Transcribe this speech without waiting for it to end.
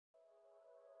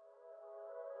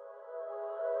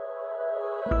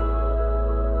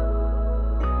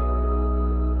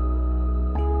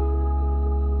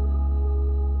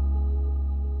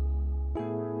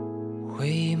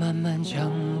将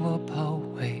我包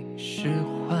围，是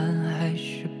欢还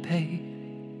是悲？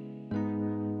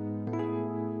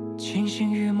清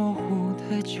醒与模糊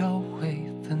的交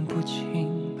汇，分不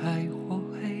清白或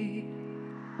黑。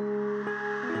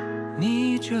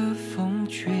逆着风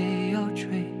却要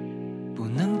追，不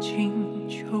能进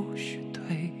就是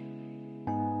退。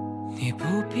你不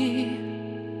必，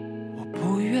我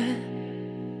不愿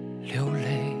流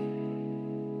泪。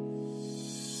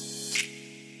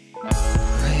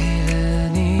为了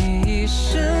你一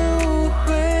生无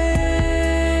悔，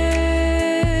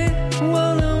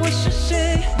忘了我是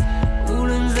谁，无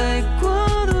论再过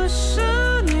多少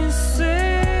年岁，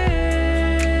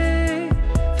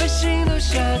繁星都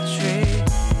下坠，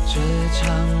这场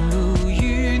路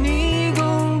与你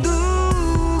共度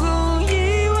共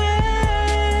依偎，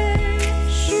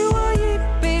许我一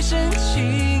杯深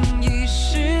情，一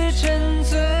世沉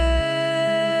醉。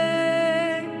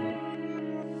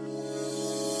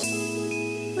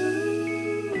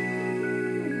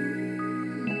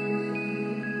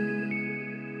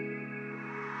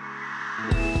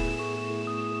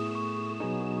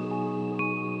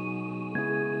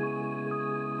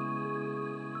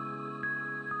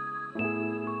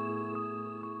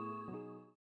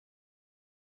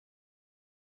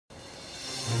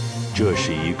这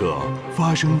是一个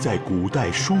发生在古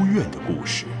代书院的故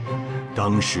事。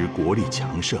当时国力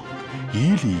强盛，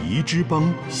以礼仪之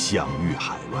邦享誉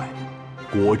海外，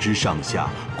国之上下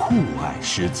酷爱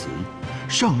诗词，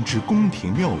上至宫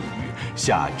廷庙宇，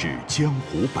下至江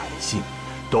湖百姓，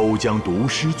都将读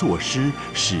诗作诗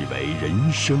视为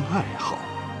人生爱好。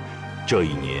这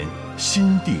一年，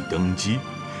新帝登基，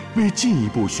为进一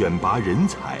步选拔人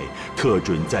才，特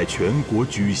准在全国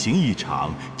举行一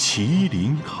场麒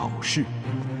麟考试，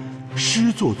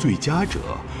诗作最佳者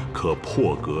可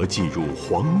破格进入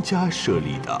皇家设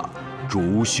立的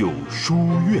竹秀书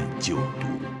院就读。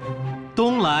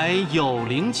东来有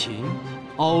灵琴，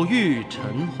偶遇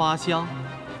尘花香，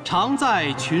常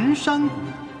在群山谷，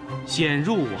显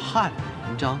入翰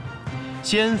林章。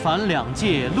仙凡两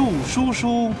界录书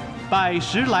书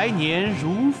，110来年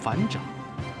如反掌。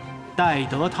待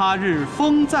得他日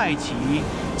风再起，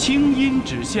清音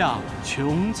指向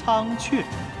穹苍阙。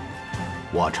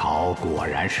我朝果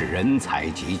然是人才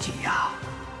济济呀！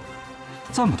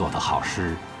这么多的好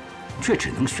诗，却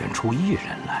只能选出一人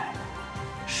来，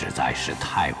实在是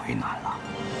太为难了。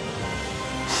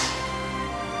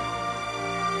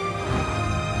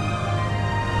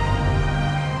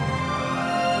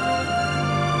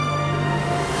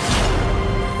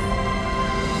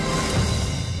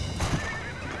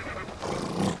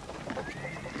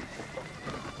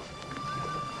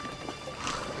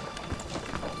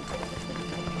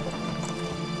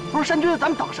不是山君，咱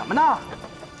们等什么呢？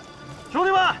兄弟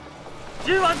们，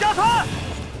今晚加餐！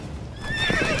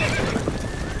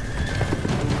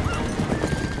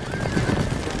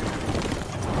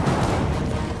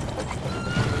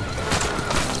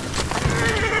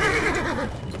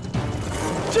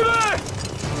进来！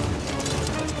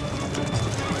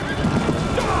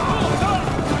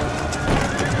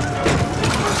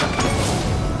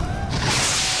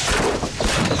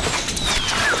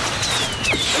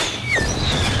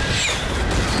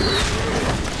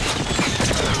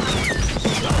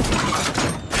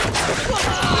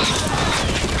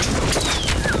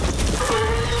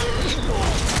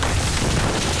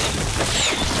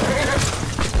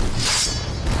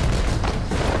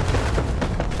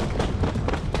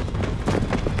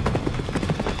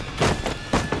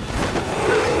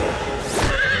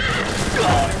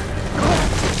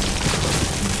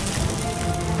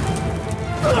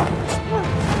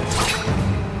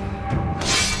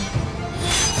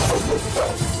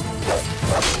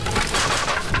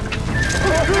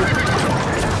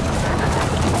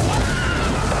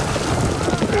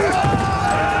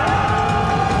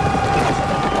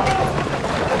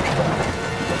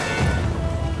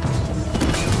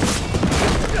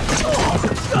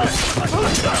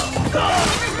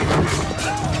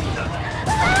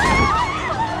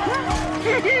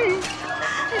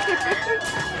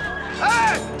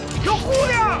哎，有姑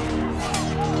娘！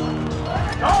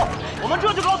走，我们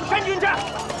这就告诉山君去。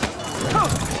哼！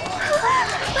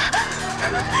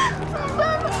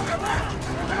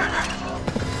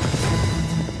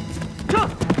撤！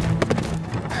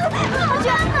老娟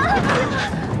呢？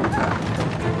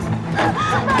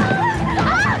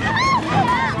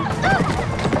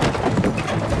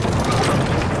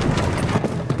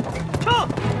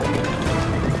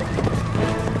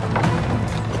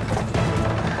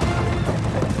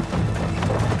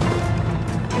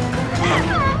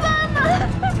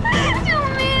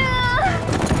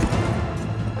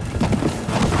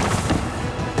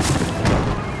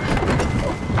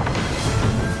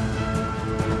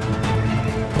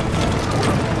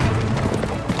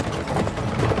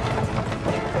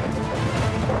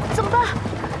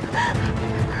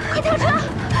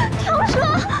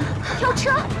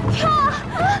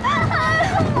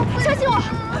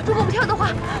车的话，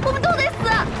我们都得死。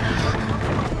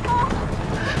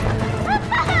我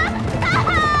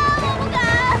不敢！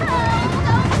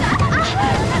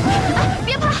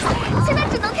别怕，现在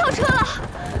只能跳车了。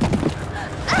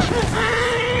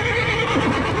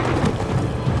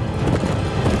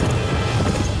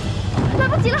来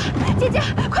不及了，姐姐，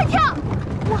快跳！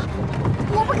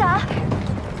我不敢。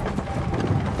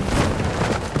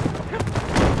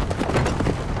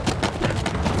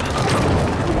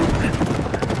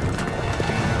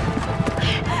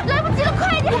来不及了，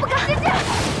快一点！我不敢，姐姐。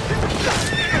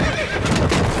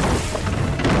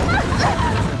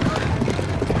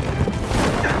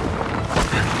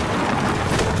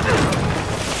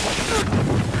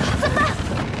怎么办？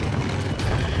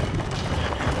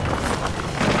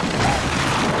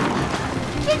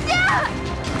姐姐！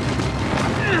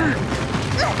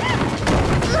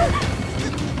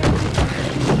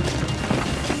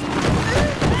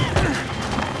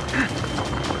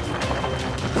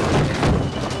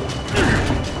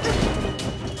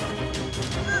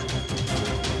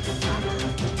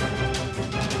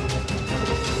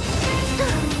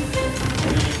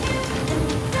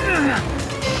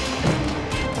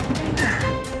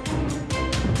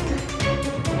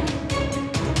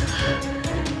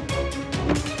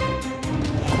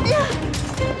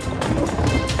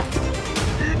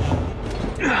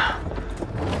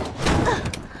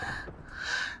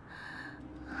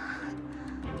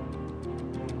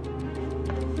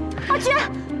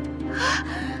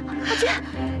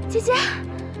姐姐，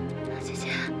姐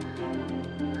姐，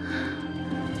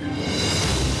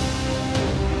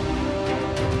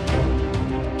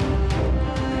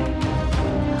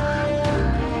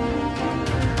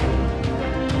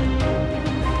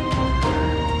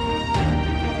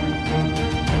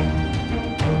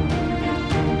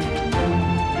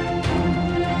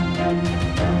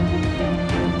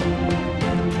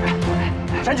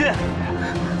山君，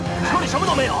车里什么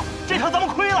都没有，这趟咱们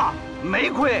亏了。没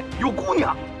亏，有姑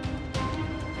娘。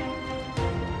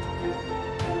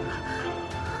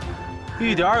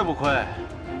一点也不亏，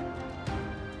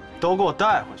都给我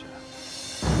带回去。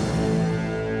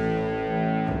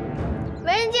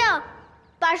文人静，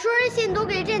把书人信读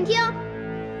给朕听。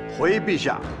回陛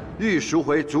下，欲赎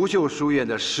回竹秀书院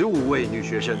的15位女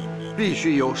学生，必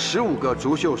须由15个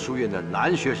竹秀书院的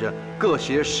男学生各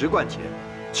携10贯钱，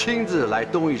亲自来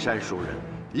东夷山赎人，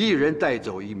一人带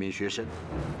走1名学生，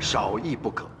少亦不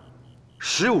可。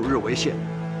15日为限，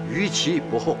逾期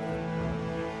不候。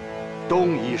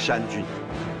东夷山君。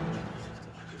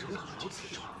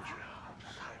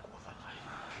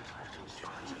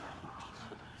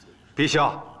陛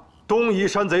下，东夷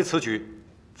山贼此举，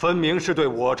分明是对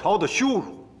我朝的羞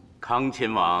辱。康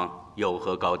亲王有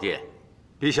何高见？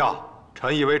陛下，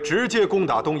臣以为直接攻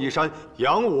打东夷山，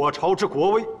扬我朝之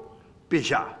国威。陛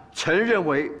下，臣认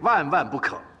为万万不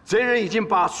可。贼人已经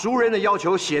把赎人的要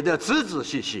求写得仔仔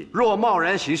细细，若贸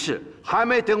然行事，还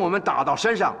没等我们打到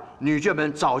山上，女眷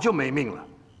们早就没命了。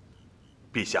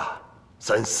陛下，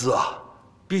三思啊！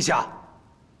陛下，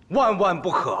万万不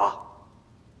可啊！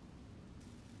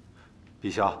陛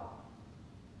下，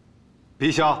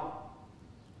陛下，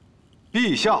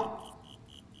陛下！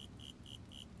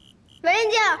文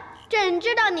人静，朕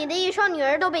知道你的1双女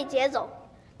儿都被劫走，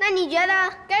那你觉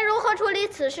得该如何处理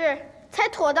此事才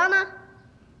妥当呢？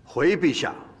回陛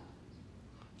下，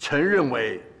臣认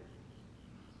为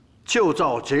就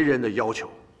照贼人的要求。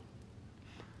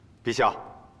陛下，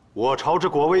我朝之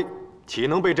国威岂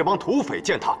能被这帮土匪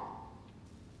践踏？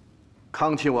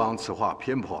康亲王此话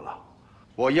偏颇了。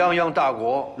我泱泱大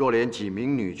国若连几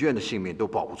名女眷的性命都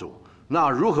保不住，那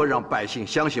如何让百姓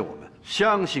相信我们，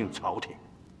相信朝廷？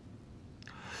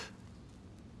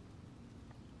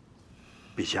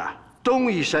陛下，东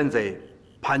夷山贼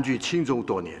盘踞青州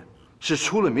多年，是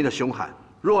出了名的凶悍。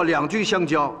若两军相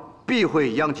交，必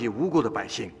会殃及无辜的百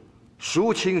姓。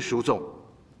孰轻孰重，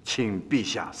请陛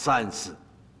下三思。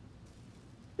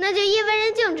那就依文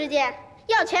人静之见，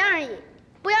要钱而已，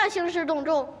不要兴师动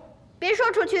众，别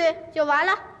说出去就完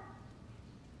了。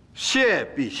谢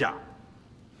陛下。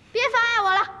别妨碍我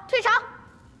了，退朝。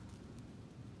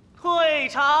退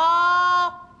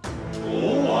朝。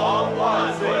吾王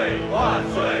万岁万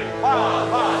岁万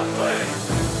岁！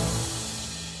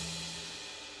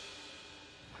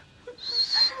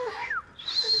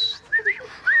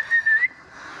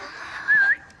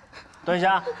蹲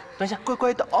下，蹲下，乖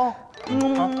乖的哦。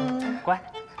乖。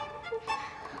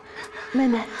妹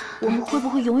妹，我们会不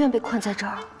会永远被困在这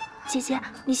儿？姐姐，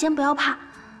你先不要怕，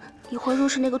一会儿若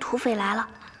是那个土匪来了，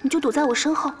你就躲在我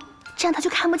身后，这样他就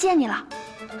看不见你了。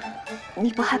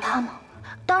你不害怕吗？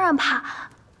当然怕，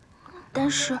但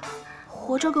是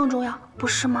活着更重要，不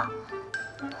是吗？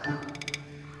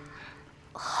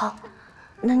好，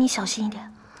那你小心一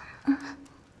点。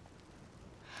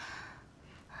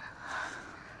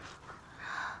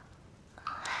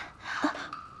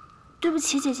对不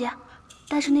起，姐姐，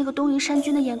但是那个东夷山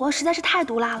君的眼光实在是太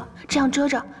毒辣了，这样遮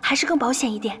着还是更保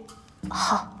险一点。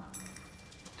好，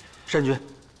山君，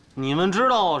你们知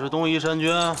道我是东夷山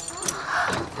君？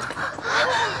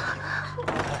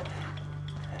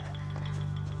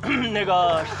那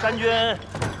个山君，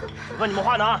问你们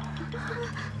话呢？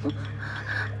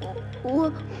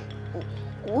我，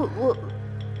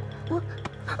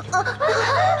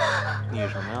你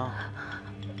什么呀？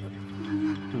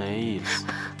没意思。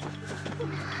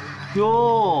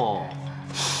哟，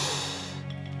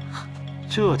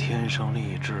这天生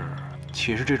丽质，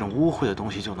岂是这种污秽的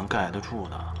东西就能盖得住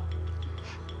的？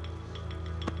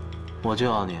我就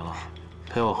要你了，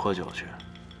陪我喝酒去。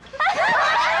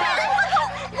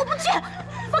我不去，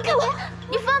放开我！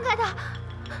你放开他！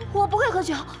我不会喝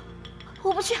酒，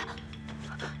我不去。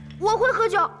我会喝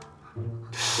酒。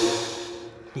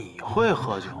你会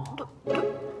喝酒？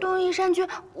东夷山君，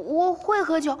我会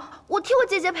喝酒，我替我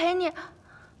姐姐陪你。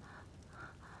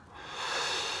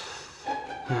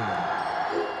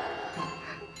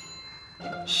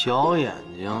小眼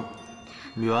睛，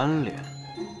圆脸，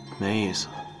没意思。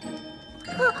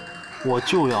我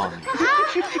就要你。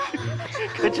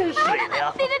可真水的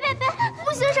呀！别！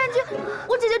不行，山君，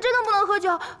我姐姐真的不能喝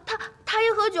酒，她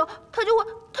一喝酒，她就会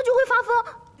发疯，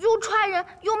又踹人，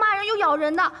又骂人，又咬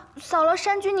人的。扫了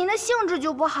山君您的兴致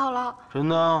就不好了。真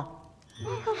的？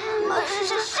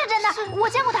是真的，我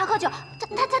见过她喝酒，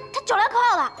她酒量可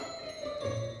好了。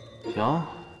行，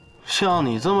像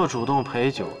你这么主动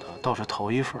陪酒的倒是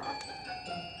头一份。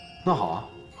那好啊，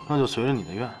那就随着你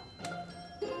的愿。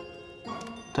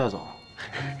带走。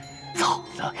走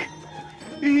了。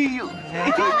哎呦，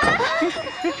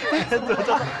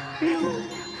走，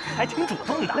还挺主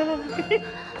动的。来。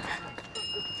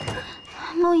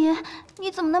梦莹，你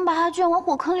怎么能把她眷往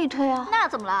火坑里推啊？那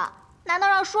怎么了？难道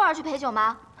让淑儿去陪酒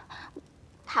吗？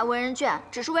她为人眷，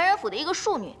只是为人府的一个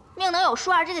庶女，命能有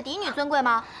淑儿这个嫡女尊贵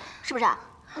吗？是不是？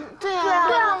对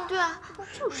啊，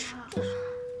就是。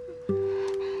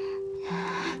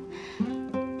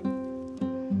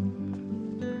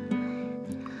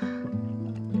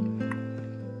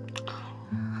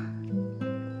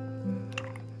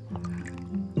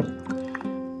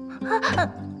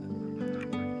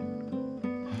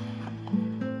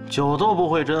酒都不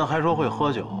会斟，还说会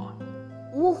喝酒？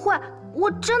我会，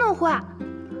我真的会。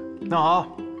那好，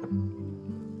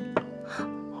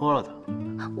喝了它。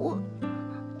我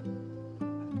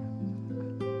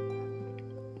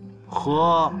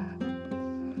喝。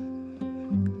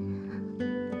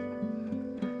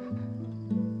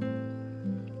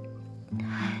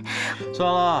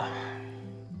算了，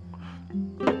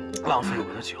浪费我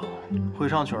的酒。会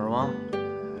唱曲儿吗？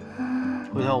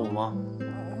会跳舞吗？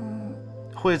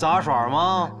会杂耍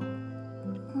吗？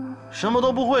什么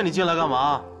都不会，你进来干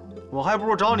嘛？我还不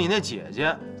如找你那姐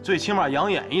姐，最起码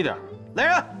养眼一点。来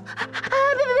人！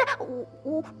别！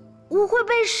我会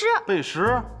背诗。背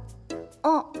诗？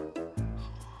嗯。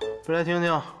背来听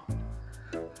听。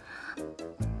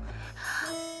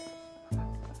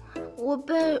我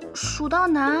背《蜀道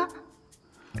难》。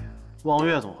望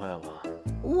月总会吧？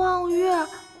望月。哎呀，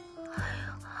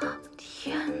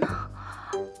天哪！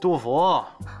杜甫。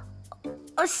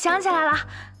想起来了，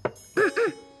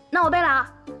那我背了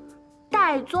啊。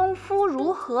岱宗夫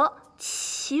如何？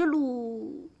齐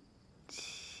鲁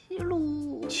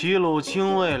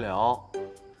青未了，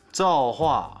造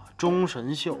化钟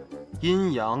神秀。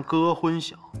阴阳割昏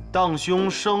晓，荡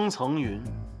胸生层云。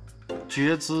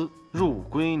觉姿入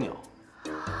归鸟，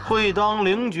会当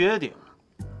凌绝顶。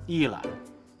一览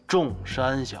众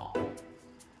山小。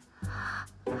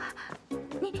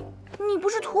你不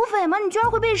是土匪吗？你居然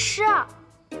会背诗？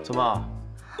怎么，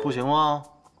不行吗？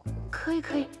可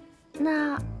以。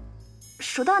那《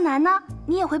蜀道难》呢？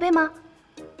你也会背吗？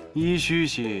噫吁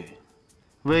兮，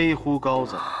危乎高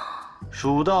哉！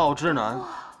蜀道之难，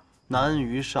难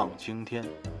于上青天。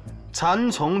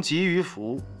蚕丛及于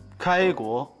夫，开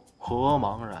国何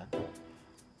茫然。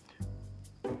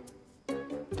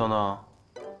等等。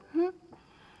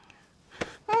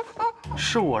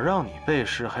是我让你背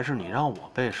诗，还是你让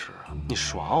我背诗啊？你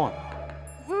耍我呢？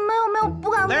没有，不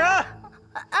敢。来人！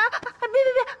别！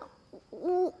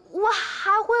我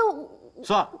还会。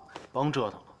算了，甭折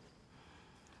腾了。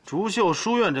竹秀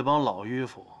书院这帮老迂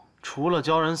腐，除了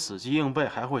教人死记硬背，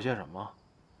还会些什么？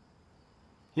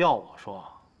要我说，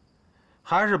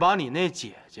还是把你那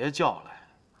姐姐叫来。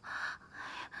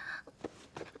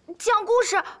讲故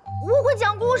事，我会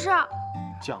讲故事。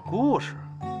讲故事？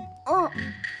嗯。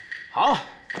好。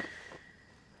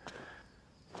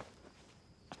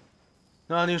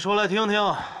那你说来听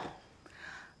听。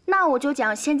那我就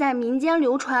讲现在民间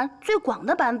流传最广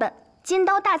的版本——金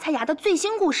刀大菜牙的最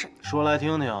新故事。说来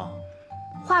听听。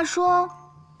话说，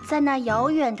在那遥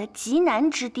远的极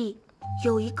南之地，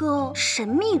有一个神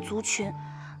秘族群，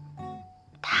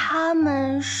他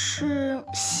们是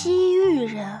西域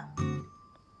人。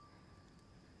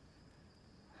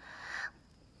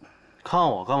看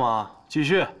我干嘛？继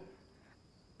续。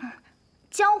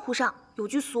江湖上有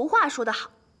句俗话说得好，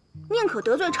宁可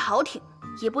得罪朝廷，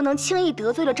也不能轻易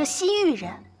得罪了这西域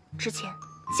人。之前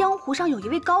江湖上有一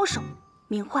位高手，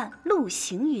名唤陆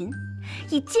行云，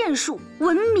以剑术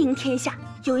闻名天下。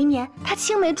有一年，他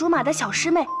青梅竹马的小师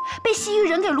妹被西域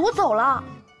人给掳走了，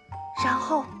然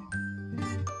后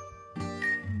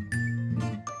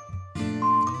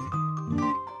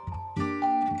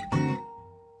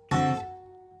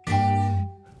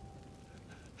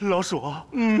老鼠，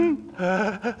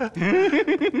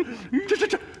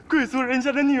这贵族人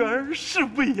家的女儿是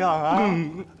不一样啊，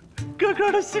个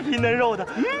个都细皮嫩肉的，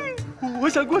我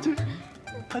想过去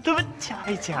把它们掐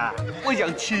一掐，我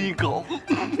想亲一口。死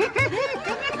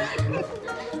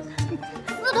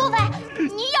土匪，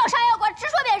你要杀要剐，直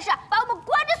说便是，把我们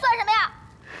关着算什么呀？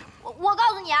我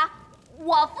告诉你啊，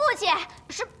我父亲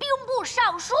是兵部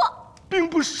尚书。兵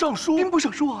部尚书？兵部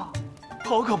尚书啊，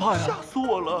好可怕呀！吓死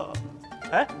我了。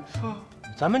哎，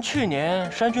咱们去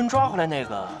年山军抓回来那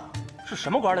个是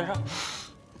什么官来着？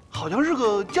好像是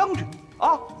个将军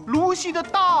啊，卢系的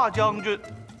大将军。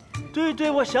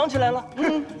对，我想起来了，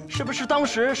是不是当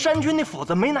时山军那斧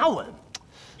子没拿稳，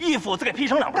一斧子给劈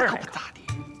成两半？可不咋地。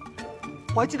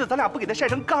我还记得咱俩不给他晒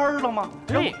成干了吗？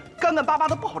对，干干巴巴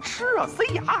的不好吃啊，塞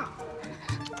牙。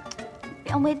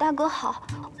两位大哥好，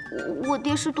我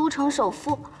爹是都城首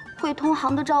富，会通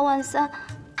航的赵万三，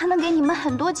他能给你们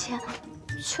很多钱。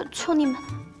求你们，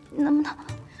能不能？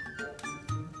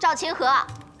赵清河，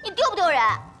你丢不丢人？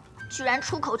居然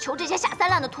出口求这些下三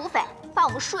滥的土匪，把我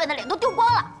们书院的脸都丢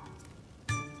光了。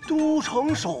都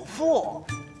城首富，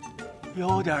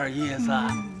有点意思。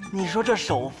你说这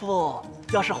首富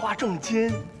要是花重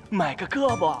金买个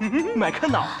胳膊，买个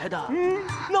脑袋的，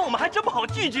那我们还真不好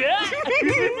拒绝。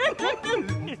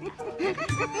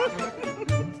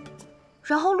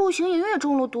然后陆行云也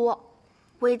中了毒，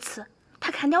为此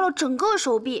他砍掉了整个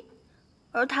手臂，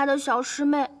而他的小师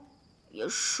妹也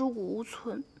尸骨无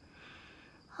存。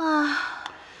啊，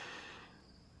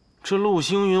这陆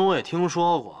星云我也听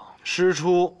说过，师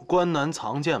出关南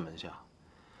藏剑门下，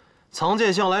藏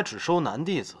剑向来只收男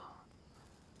弟子。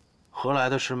何来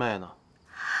的师妹呢？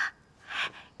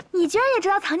你居然也知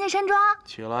道藏剑山庄？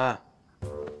起来。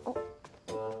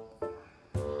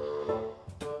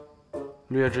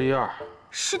略知一二。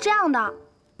是这样的，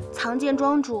藏剑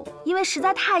庄主因为实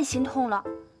在太心痛了，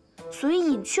所以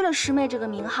隐去了师妹这个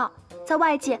名号，在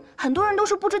外界很多人都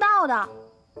是不知道的，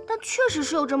但确实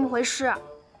是有这么回事。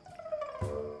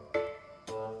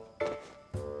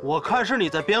我看是你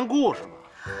在编故事吧。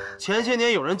前些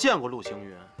年有人见过陆行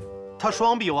云，他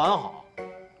双臂完好。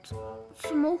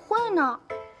怎么会呢？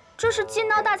这是金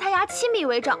刀大菜牙亲笔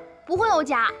为证，不会有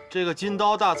假。这个金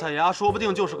刀大菜牙说不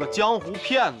定就是个江湖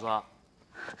骗子。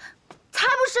才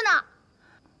不是呢！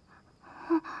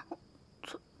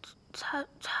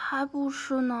才不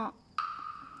是呢！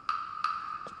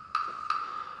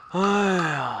哎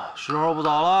呀，时候不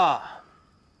早了，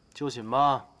就寝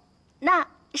吧。那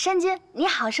山君，你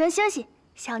好生休息，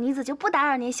小女子就不打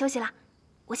扰您休息了，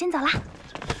我先走啦。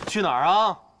去哪儿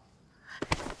啊？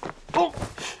哦！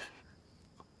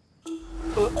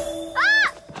啊！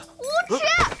无耻！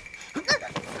放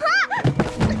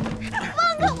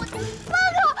开我！放开我！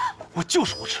我就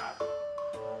是无耻。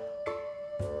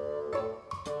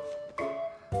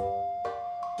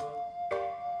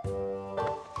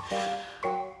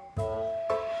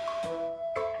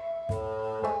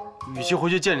与其回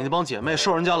去见你那帮姐妹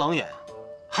受人家冷眼，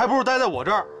还不如待在我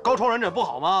这儿高床软枕不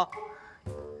好吗？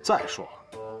再说了，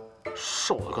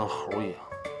瘦的跟猴一样，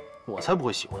我才不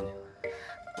会喜欢你呢。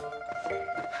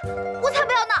我才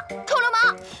不要呢，臭流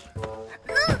氓！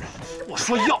我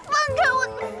说要！放开我！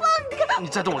你放开！你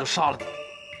再动我就杀了你！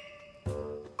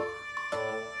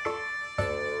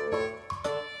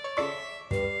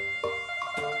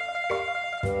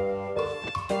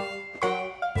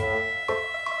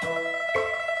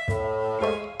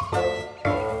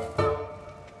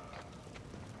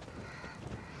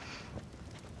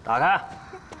打开。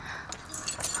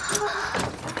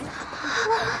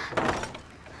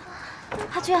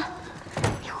阿娟，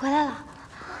你回来了，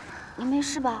你没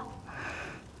事吧？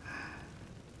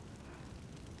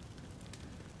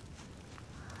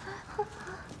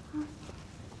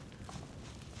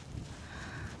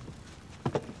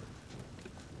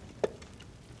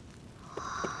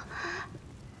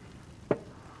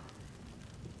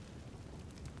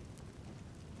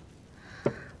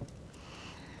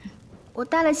我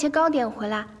带了些糕点回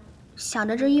来，想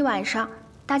着这一晚上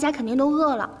大家肯定都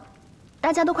饿了，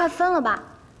大家都快疯了吧？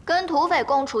跟土匪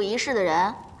共处一室的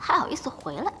人还好意思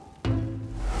回来？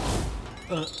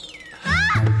对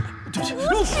不起，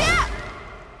无耻！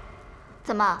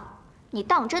怎么，你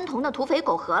当真同那土匪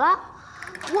苟合了？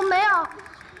我没有，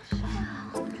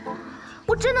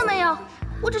我真的没有，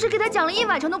我只是给他讲了一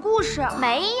晚上的故事。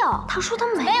没有，他说他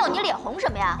没有。没有，你脸红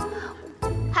什么呀？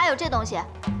还有这东西，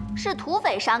是土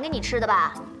匪赏给你吃的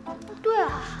吧？对啊，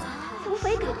土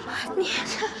匪给的。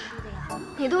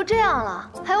你都这样了，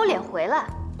还有脸回来？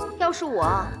要是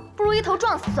我，不如一头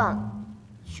撞死算了。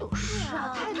就是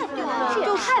啊，太丢脸了，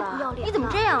就是太不要脸！你怎么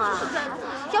这样啊？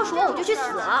要是我就去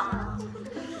死了。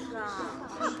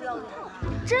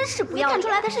真是不要脸！看出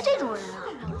来他是这种人啊！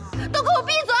都给我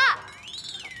闭嘴！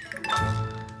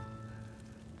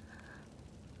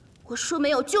我说没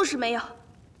有就是没有。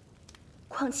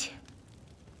况且，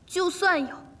就算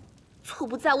有，错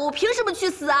不在我，我凭什么去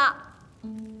死啊？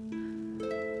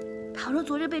倘若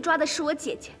昨日被抓的是我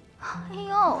姐姐，哎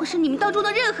呦，或是你们当中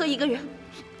的任何一个人，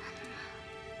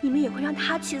你们也会让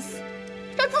她去死，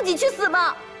让自己去死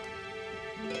吗？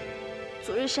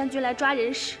昨日山军来抓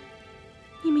人时，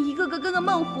你们一个个跟个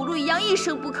闷葫芦一样，一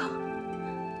声不吭。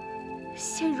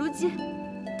现如今，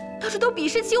倒是都鄙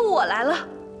视起我来了。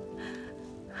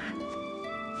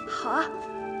好啊，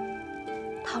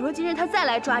倘若今日他再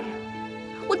来抓人，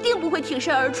我定不会挺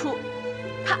身而出。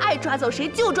他爱抓走谁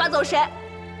就抓走谁。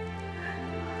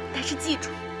但是记住，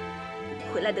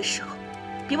回来的时候，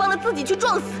别忘了自己去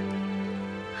撞死。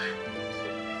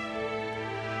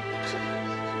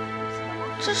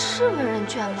这是文人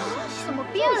卷吗？怎么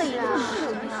变了呀？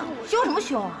凶什么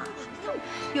凶啊？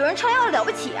有人撑腰了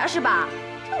不起啊，是吧？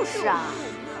就是啊，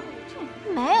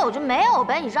没有就没有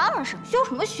呗，你嚷嚷什么？凶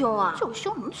什么凶啊？就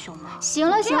凶什么凶啊？行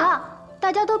了行了，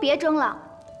大家都别争了，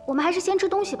我们还是先吃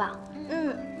东西吧。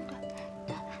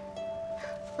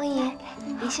梦怡，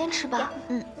你先吃吧。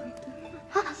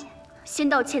先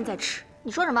道歉再吃。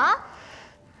你说什么？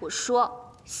我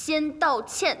说先道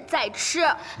歉再吃。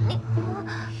你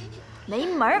没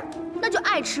门儿，那就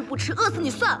爱吃不吃，饿死你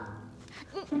算了。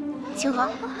清河，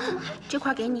这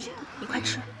块给你，你快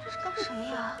吃。这是干什么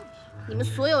呀？你们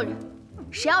所有人，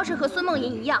谁要是和孙梦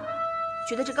莹一样，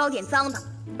觉得这糕点脏的，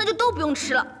那就都不用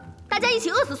吃了，大家一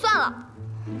起饿死算了。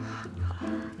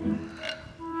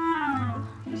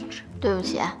对不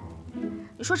起。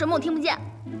你说什么我听不见。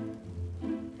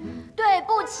对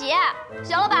不起，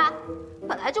行了吧？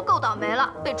本来就够倒霉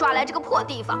了，被抓来这个破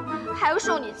地方，还要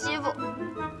受你欺负。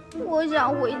我想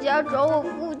回家找我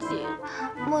父亲。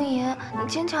梦怡，你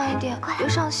坚强一点，别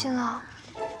伤心了。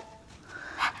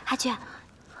阿娟，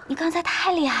你刚才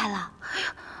太厉害了。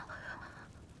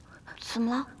怎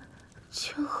么了？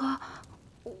清河，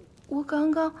我刚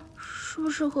刚是不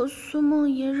是和孙梦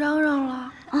莹嚷嚷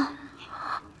了？啊！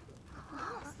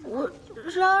我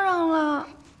嚷嚷了。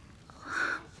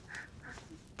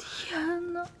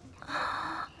天哪！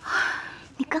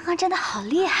你刚刚真的好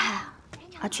厉害啊，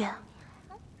阿娟。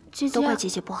姐姐，都怪姐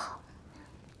姐不好，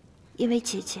因为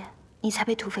姐姐你才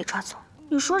被土匪抓走。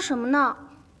你说什么呢？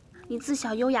你自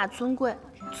小优雅尊贵，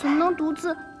怎么能独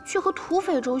自去和土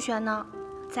匪周旋呢？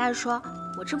再说，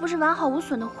我这不是完好无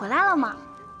损的回来了吗？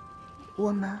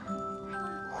我们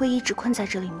会一直困在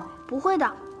这里吗？不会的，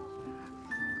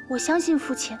我相信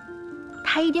父亲，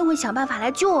他一定会想办法来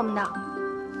救我们的。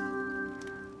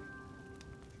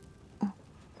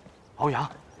欧阳，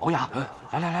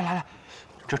来，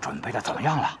这准备的怎么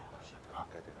样了？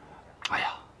哎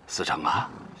呀，司长啊，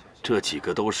这几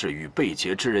个都是与被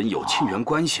劫之人有亲缘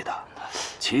关系的，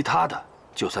其他的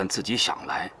就算自己想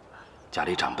来，家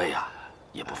里长辈啊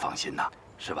也不放心呐，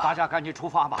是吧？大家赶紧出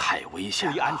发吧，太危险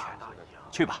了，注意安全，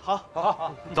去吧。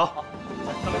好，走，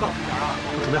咱们到点啊，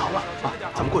都准备好了啊，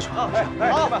咱们过去吧。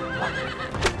好。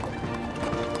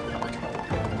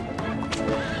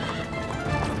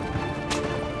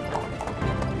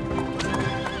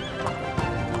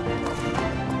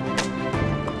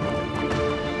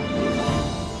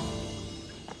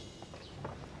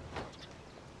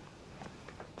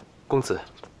公子，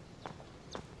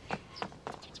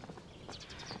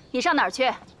你上哪儿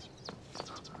去？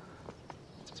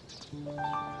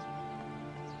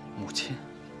母亲，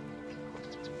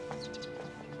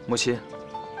母亲，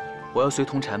我要随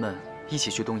同柴们一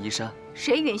起去东夷山。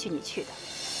谁允许你去的？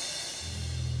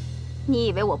你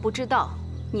以为我不知道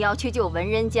你要去救文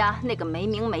人家那个没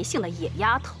名没姓的野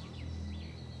丫头？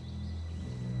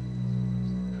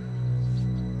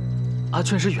阿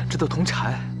娟是远志的同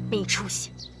柴，没出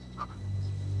息！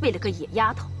为了个野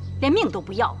丫头，连命都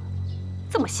不要了，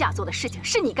这么下作的事情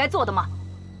是你该做的吗？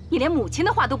你连母亲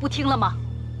的话都不听了吗？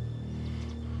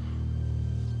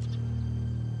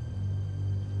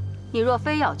你若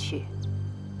非要去，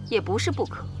也不是不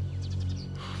可。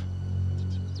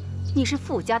你是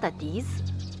富家的嫡子，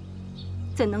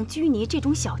怎能拘泥这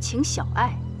种小情小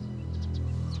爱？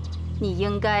你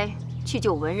应该去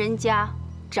救文人家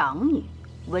长女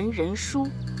文人书。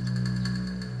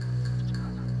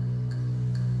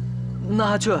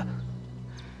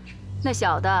那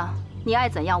小的你爱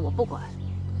怎样我不管，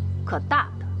可大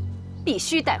的必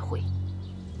须带回。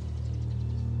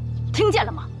听见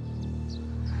了吗？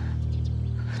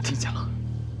听见了。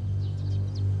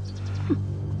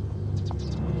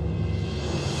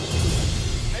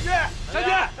山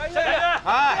君！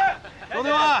哎，兄弟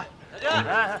们！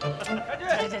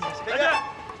山君！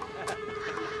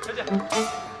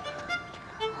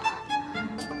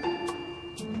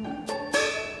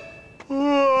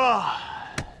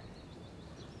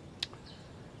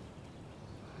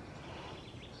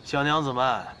小娘子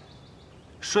们，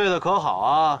睡得可好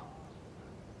啊？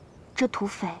这土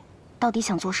匪到底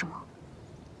想做什么？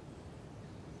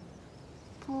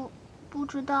不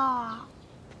知道啊。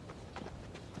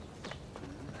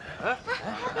来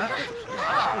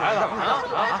了！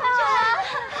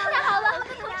太好了，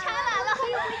查来了！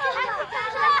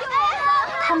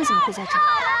他们怎么会在这儿？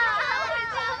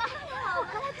我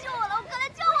哥来救我了！我哥来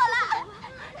救我了！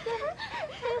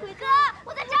哥，我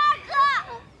在这儿，哥。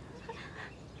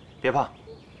别怕，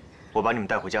我把你们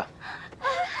带回家。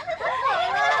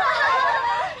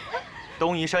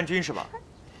东夷山军是吧？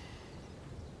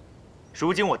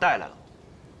如今我带来了，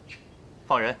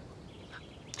放人。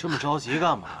这么着急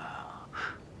干嘛呀？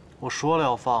我说了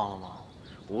要放了吗？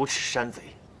无耻山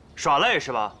贼，耍赖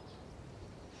是吧？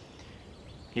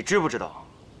你知不知道，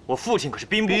我父亲可是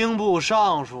兵部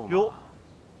尚书哟。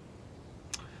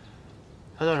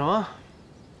他叫什么？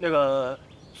那个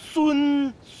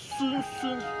孙。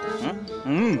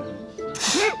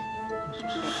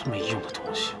没用的东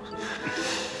西。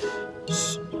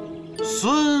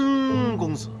孙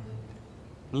公子，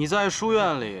你在书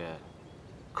院里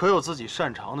可有自己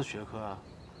擅长的学科啊？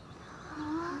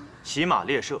骑马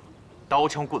猎射，刀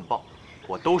枪棍棒，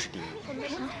我都是第一。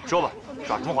说吧，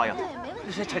耍什么花样？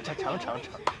成，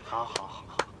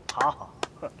好，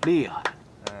厉害。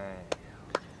哎，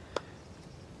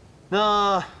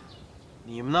那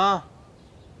你们呢？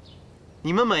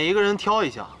你们每一个人挑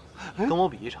一项，跟我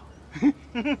比一场。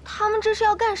他们这是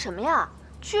要干什么呀？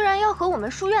居然要和我们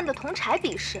书院的同柴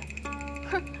比试！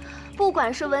哼，不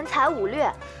管是文才武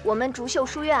略，我们竹秀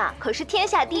书院啊可是天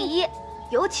下第一。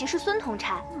尤其是孙同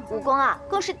柴，武功啊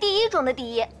更是第一中的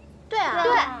第一。对啊，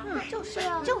对，就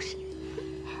是。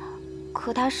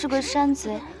可他是个山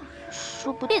贼，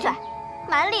说不定。闭嘴！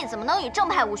蛮力怎么能与正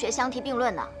派武学相提并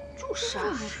论呢？就是啊，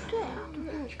对啊。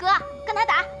哥，跟他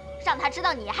打，让他知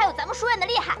道你还有咱们书院的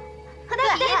厉害。和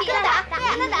他比，跟他打。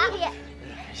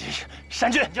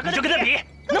山君，你就跟他比。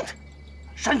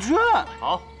山君，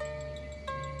好。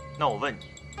那我问你，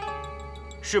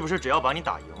是不是只要把你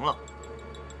打赢了，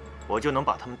我就能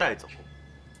把他们带走？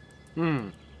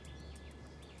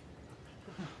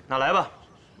那来吧，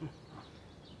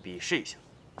比试一下。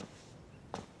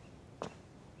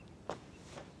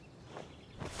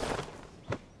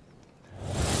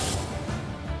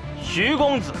徐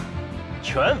公子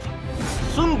拳法，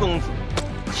孙公子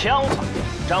枪法，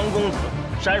张公子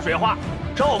山水画，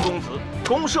赵公子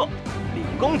弓射，李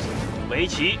公子围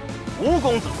棋，吴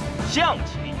公子象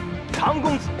棋，常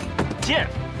公子剑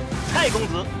法，蔡公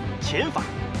子琴法，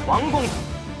王公子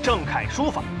郑恺书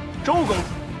法，周公子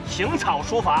行草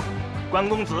书法，关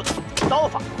公子刀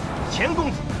法，钱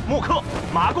公子木刻，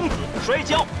马公子摔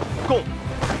跤，共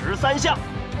13项。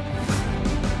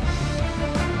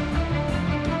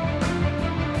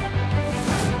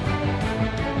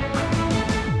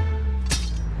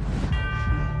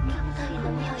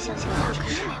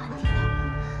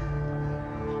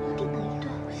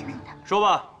说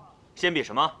吧，先比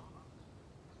什么？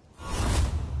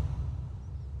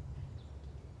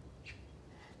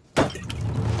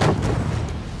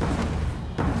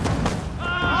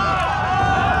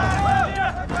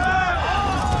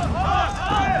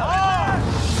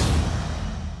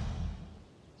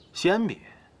先比？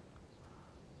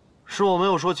是我没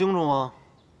有说清楚吗？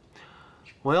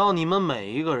我要你们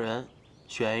每一个人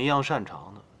选一样擅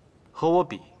长的，和我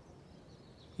比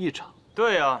一场。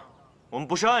对呀，我们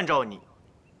不是按照你。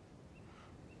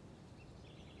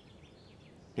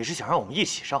你是想让我们一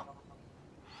起上？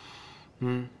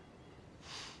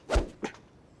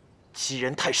欺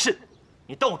人太甚！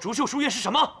你当我竹秀书院是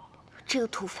什么？这个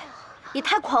土匪也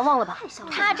太狂妄了吧！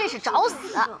他这是找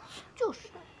死！就是。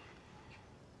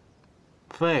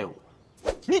废物！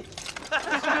你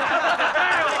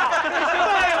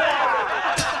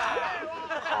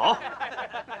好，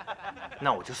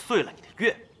那我就碎了你的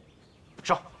愿。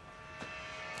上。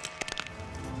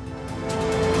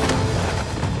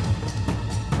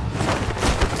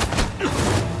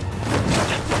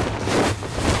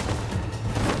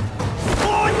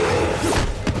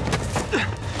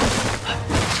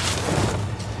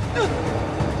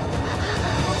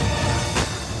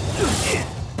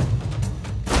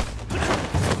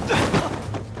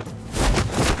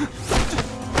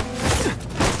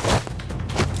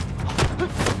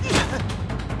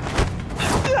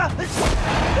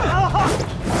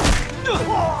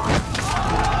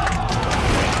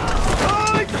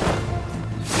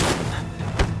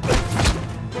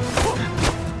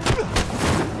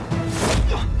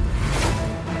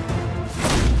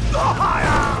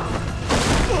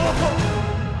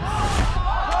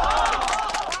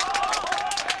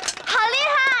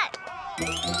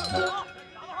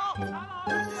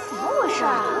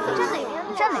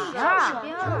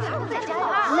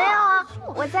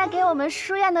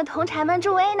 书院的同柴们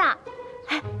助威呢，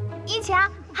一起啊！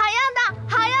好样的，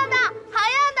好样的，好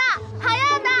样的，好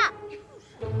样的！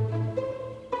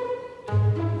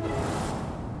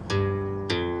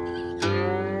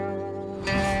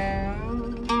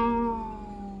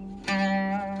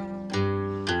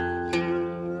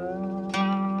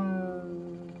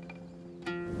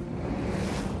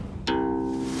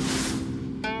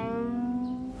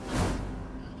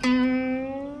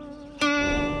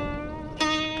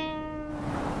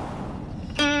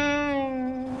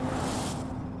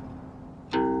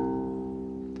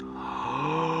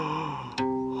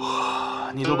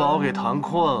你都把我给谈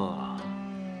困了。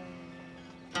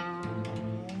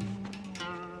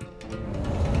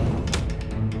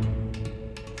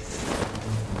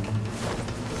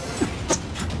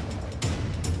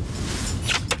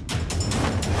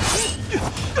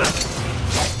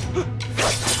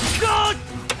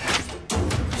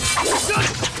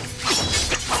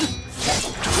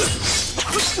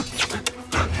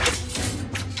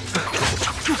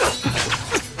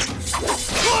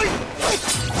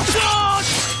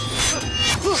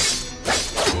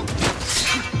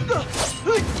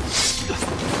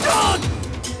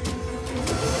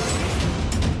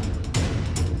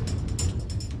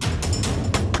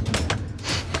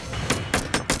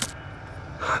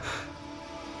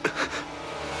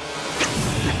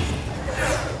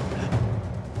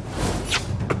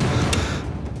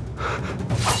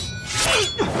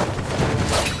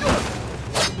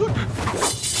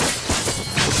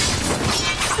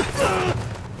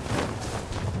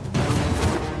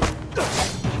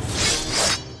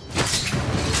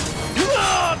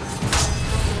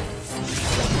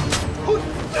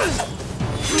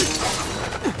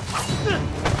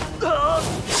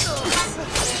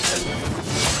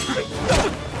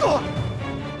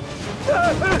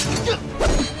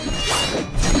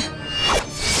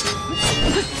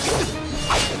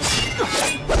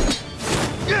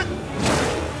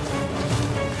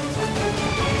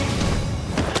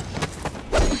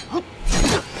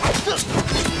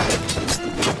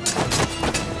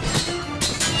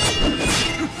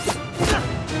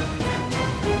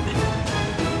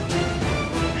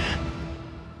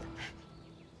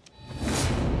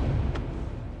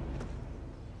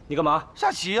你干嘛？下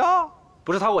棋啊！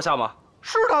不是他给我下吗？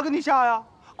是他给你下呀！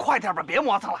快点吧，别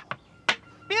磨蹭了。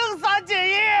兵3进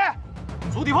1，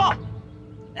足底炮。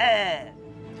哎，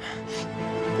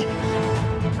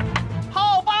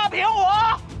炮8平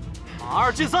5，马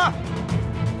2进3。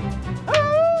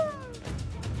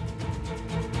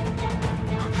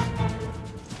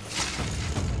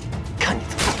看你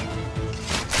怎么！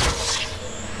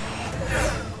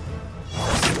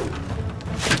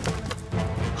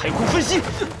海空分析。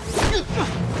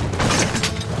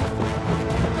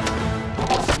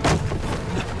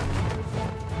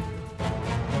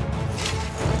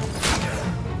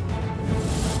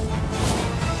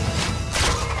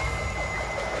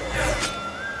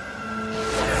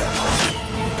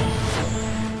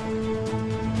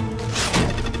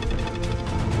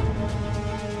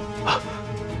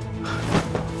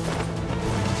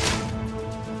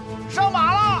 上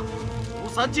马了，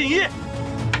卒3进1。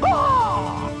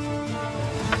啊！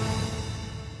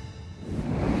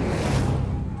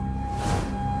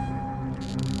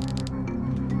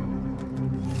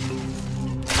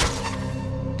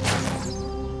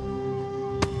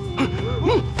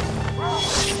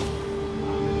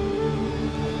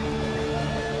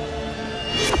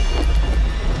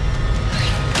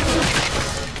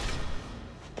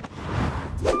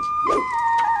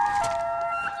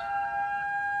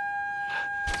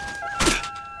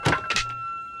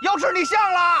 要是你像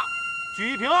了，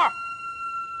举1平2。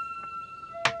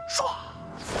唰！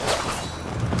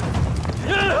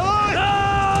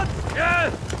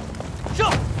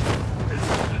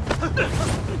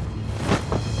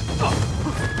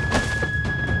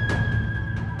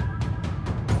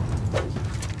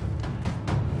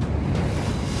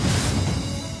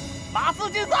马四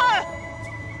进三，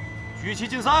举旗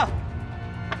进三。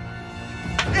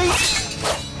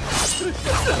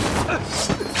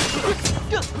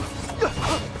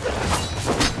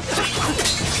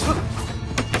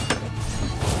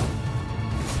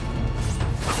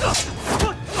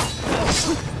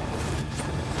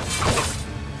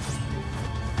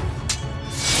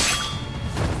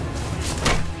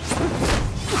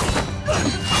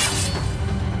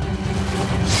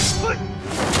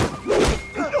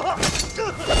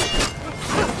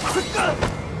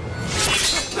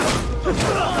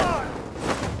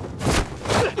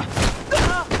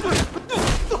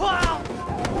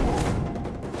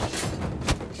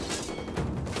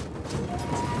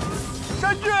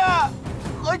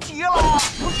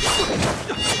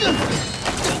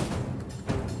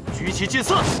举旗进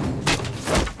四。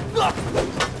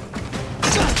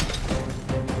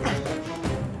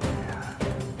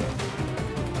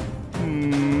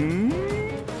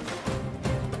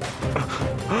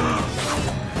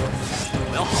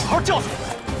我要好好教训你们。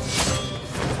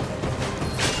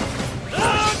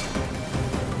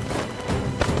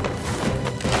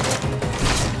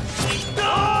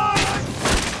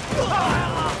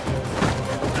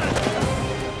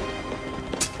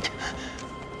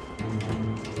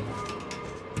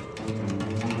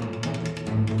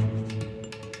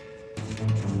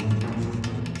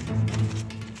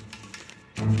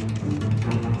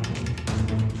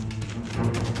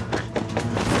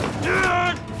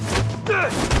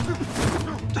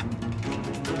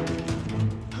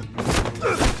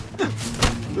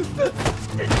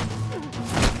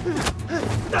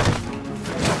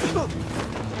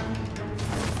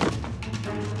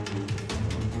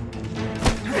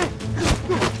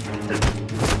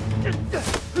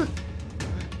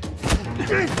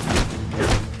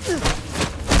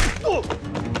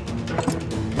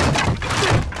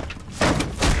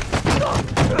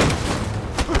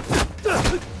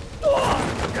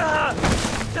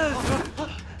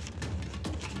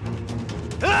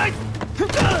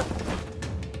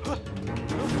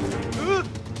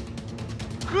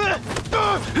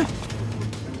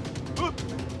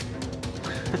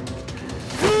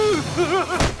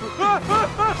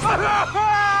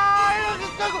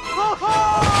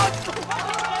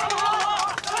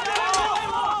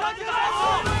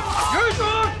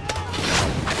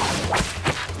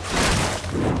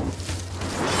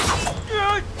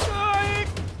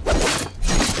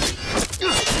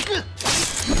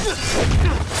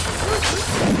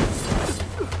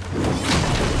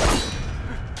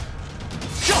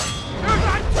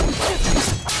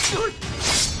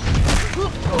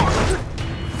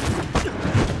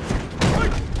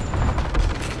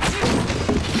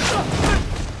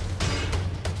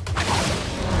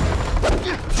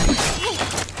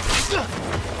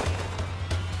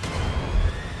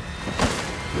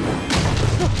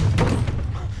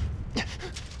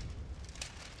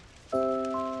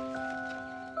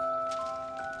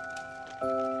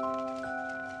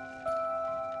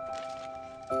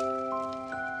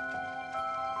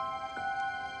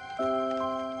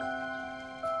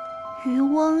 渔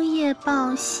翁夜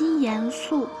傍西岩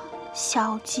宿，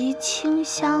小楫清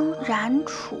香燃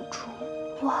楚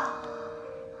竹。哇，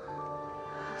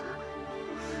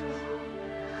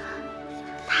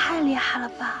太厉害了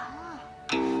吧！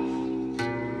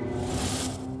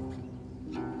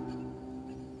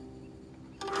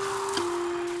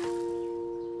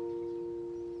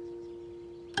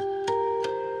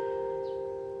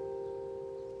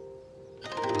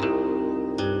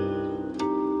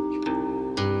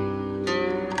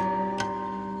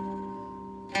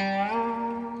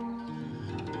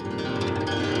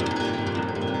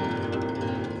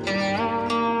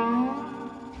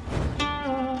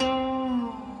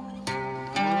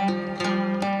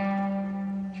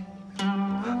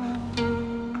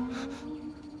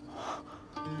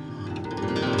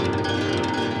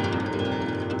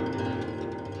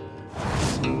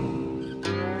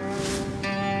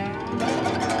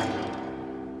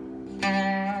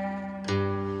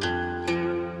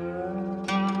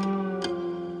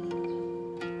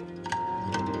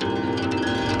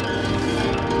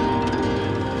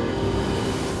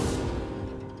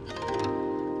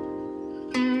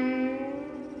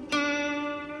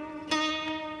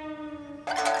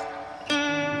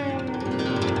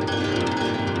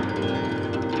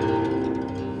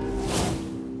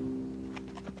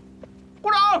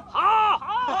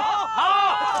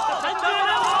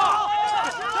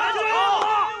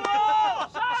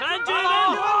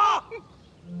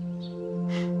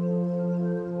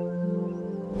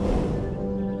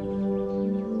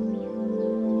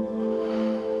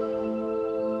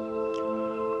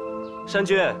山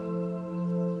君，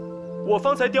我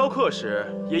方才雕刻时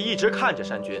也一直看着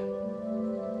山君。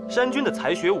山君的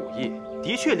才学武艺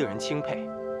的确令人钦佩。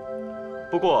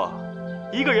不过，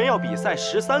一个人要比赛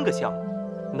13个项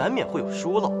目，难免会有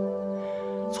疏漏。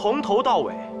从头到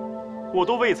尾，我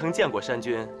都未曾见过山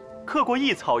君刻过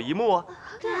一草一木啊。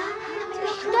对，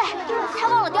他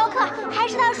忘了雕刻，还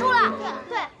是他输了。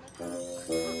对，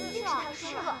是他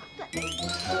输了。对。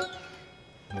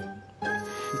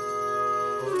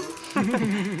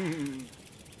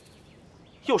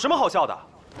有什么好笑的？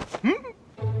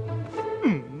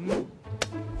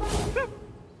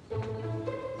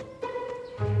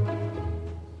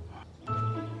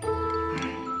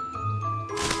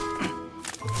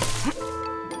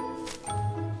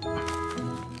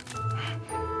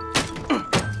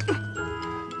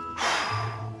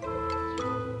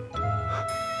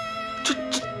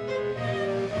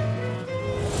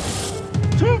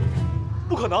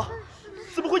不可能，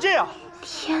怎么会这样？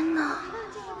天哪！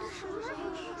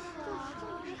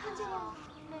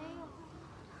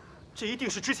这一定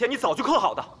是之前你早就刻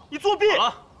好的，你作弊！好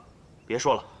了，别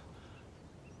说了，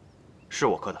是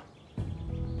我刻的，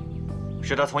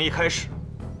是他从一开始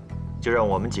就让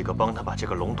我们几个帮他把这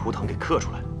个龙图腾给刻出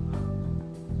来。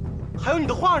还有你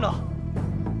的画呢？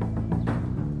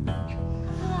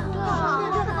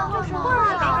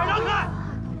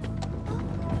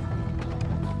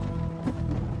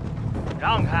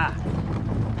让开！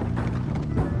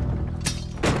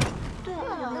对，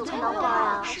有没有看到花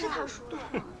呀？是他说的。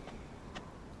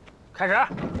开始。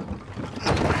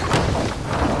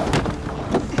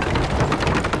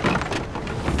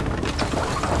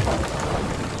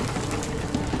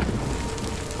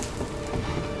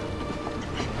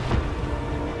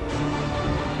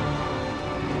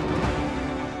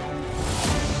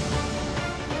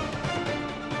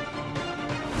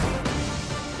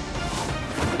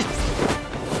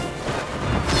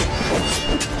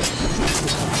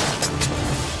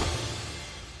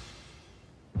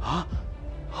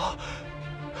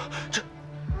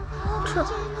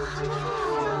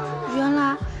原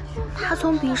来他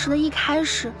从比试的一开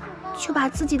始就把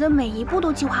自己的每一步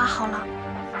都计划好了，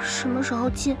什么时候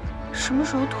进，什么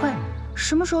时候退，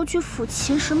什么时候去抚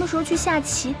琴，什么时候去下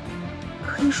棋，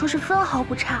可以说是分毫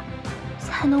不差，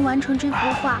才能完成这幅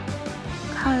画。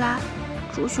看来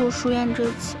竹秀书院这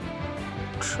次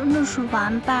真的是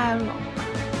完败了。